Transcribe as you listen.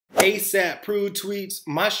ASAP Prude tweets,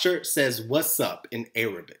 my shirt says what's up in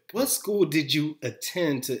Arabic. What school did you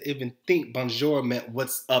attend to even think bonjour meant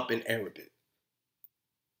what's up in Arabic?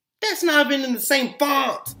 That's not even in the same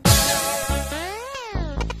font.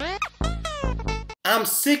 I'm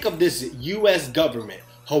sick of this US government.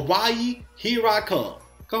 Hawaii, here I come.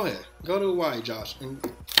 Go ahead, go to Hawaii, Josh, and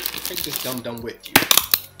take this dum-dum with you.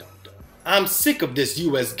 Dum-dum. I'm sick of this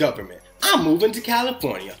US government. I'm moving to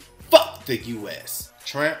California. Fuck the US.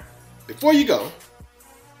 Tramp, before you go,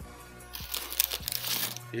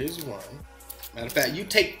 here's one. Matter of fact, you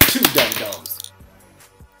take 2 dum-dums.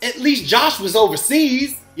 At least Josh was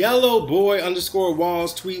overseas. Yellow boy _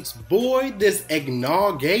 Walls tweets, boy, this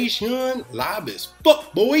inauguration live as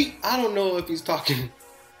fuck, boy. I don't know if he's talking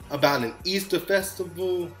about an Easter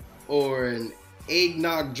festival or an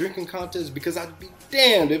eggnog drinking contest, because I'd be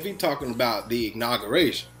damned if he's talking about the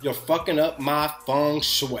inauguration. You're fucking up my feng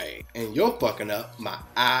shui, and you're fucking up my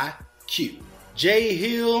IQ. J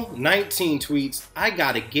Hill 19 tweets, I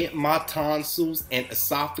gotta get my tonsils and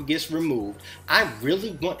esophagus removed. I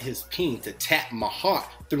really want his peen to tap my heart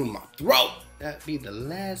through my throat. That'd be the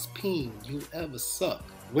last peen you ever suck.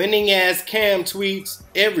 Winning ass Cam tweets,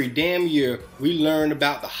 every damn year we learn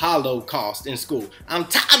about the Holocaust in school. I'm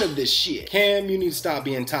tired of this shit. Cam, you need to stop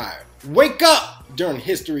being tired. Wake up during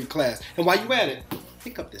history class. And while you at it,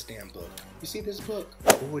 pick up this damn book. You see this book?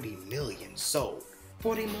 40 million sold.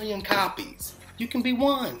 40 million copies. You can be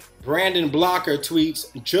one. Brandon Blocker tweets,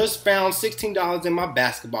 just found $16 in my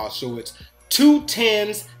basketball shorts. 2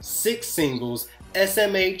 10s, 6 singles,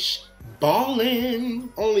 SMH, ballin'.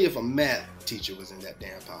 Only if a math teacher was in that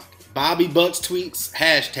damn pocket. Bobby Bucks tweets,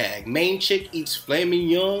 hashtag main chick eats flaming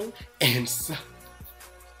young and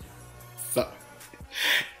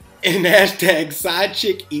and hashtag side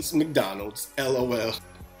chick eats McDonald's, LOL.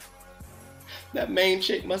 That main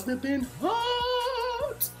chick must have been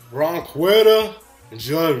hot. Ronquetta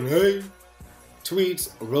Johnny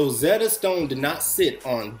tweets, Rosetta Stone did not sit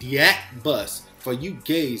on Diak bus for you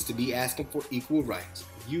gays to be asking for equal rights.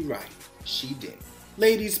 You right, she didn't.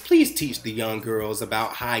 Ladies, please teach the young girls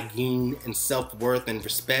about hygiene and self-worth and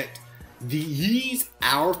respect. These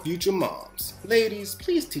our future moms. Ladies,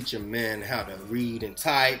 please teach your men how to read and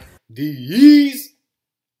type. These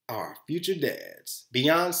our future dads.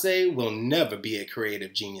 Beyonce will never be a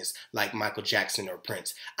creative genius like Michael Jackson or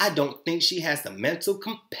Prince. I don't think she has the mental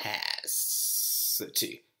capacity.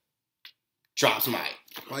 Drops mic.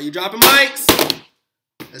 While you dropping mics,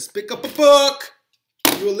 let's pick up a book.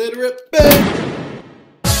 You illiterate bitch.